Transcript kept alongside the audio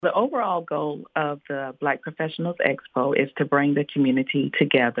The overall goal of the Black Professionals Expo is to bring the community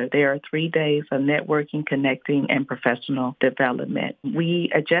together. There are 3 days of networking, connecting, and professional development.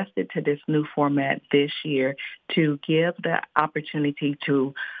 We adjusted to this new format this year to give the opportunity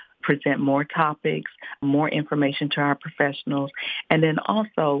to present more topics, more information to our professionals. And then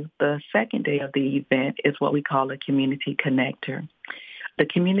also the second day of the event is what we call a community connector. The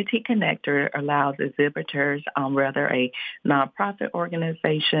Community Connector allows exhibitors, whether a nonprofit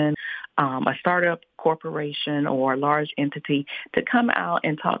organization, a startup corporation, or a large entity, to come out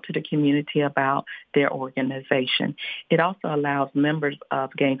and talk to the community about their organization. It also allows members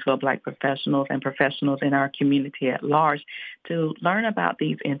of Gainesville Black Professionals and professionals in our community at large to learn about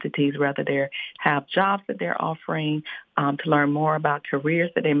these entities, whether they have jobs that they're offering, to learn more about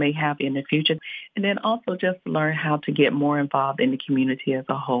careers that they may have in the future, and then also just to learn how to get more involved in the community as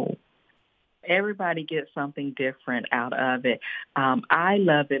a whole. Everybody gets something different out of it. I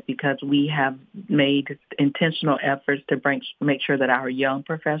love it because we have made intentional efforts to make sure that our young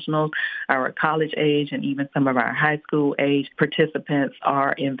professionals, our college age, and even some of our high school age participants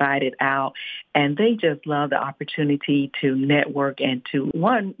are invited out. And they just love the opportunity to network and to,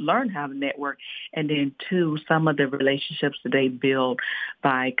 one, learn how to network, and then two, some of the relationships that they build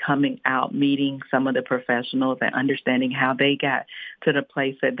by coming out, meeting some of the professionals and understanding how they got to the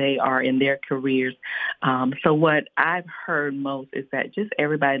place that they are in their careers. So what I've heard most is that just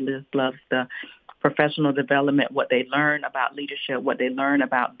everybody just loves the professional development, what they learn about leadership, what they learn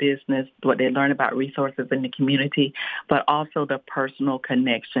about business, what they learn about resources in the community, but also the personal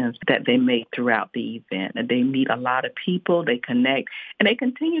connections that they make throughout the event. And they meet a lot of people, they connect, and they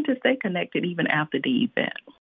continue to stay connected even after the event.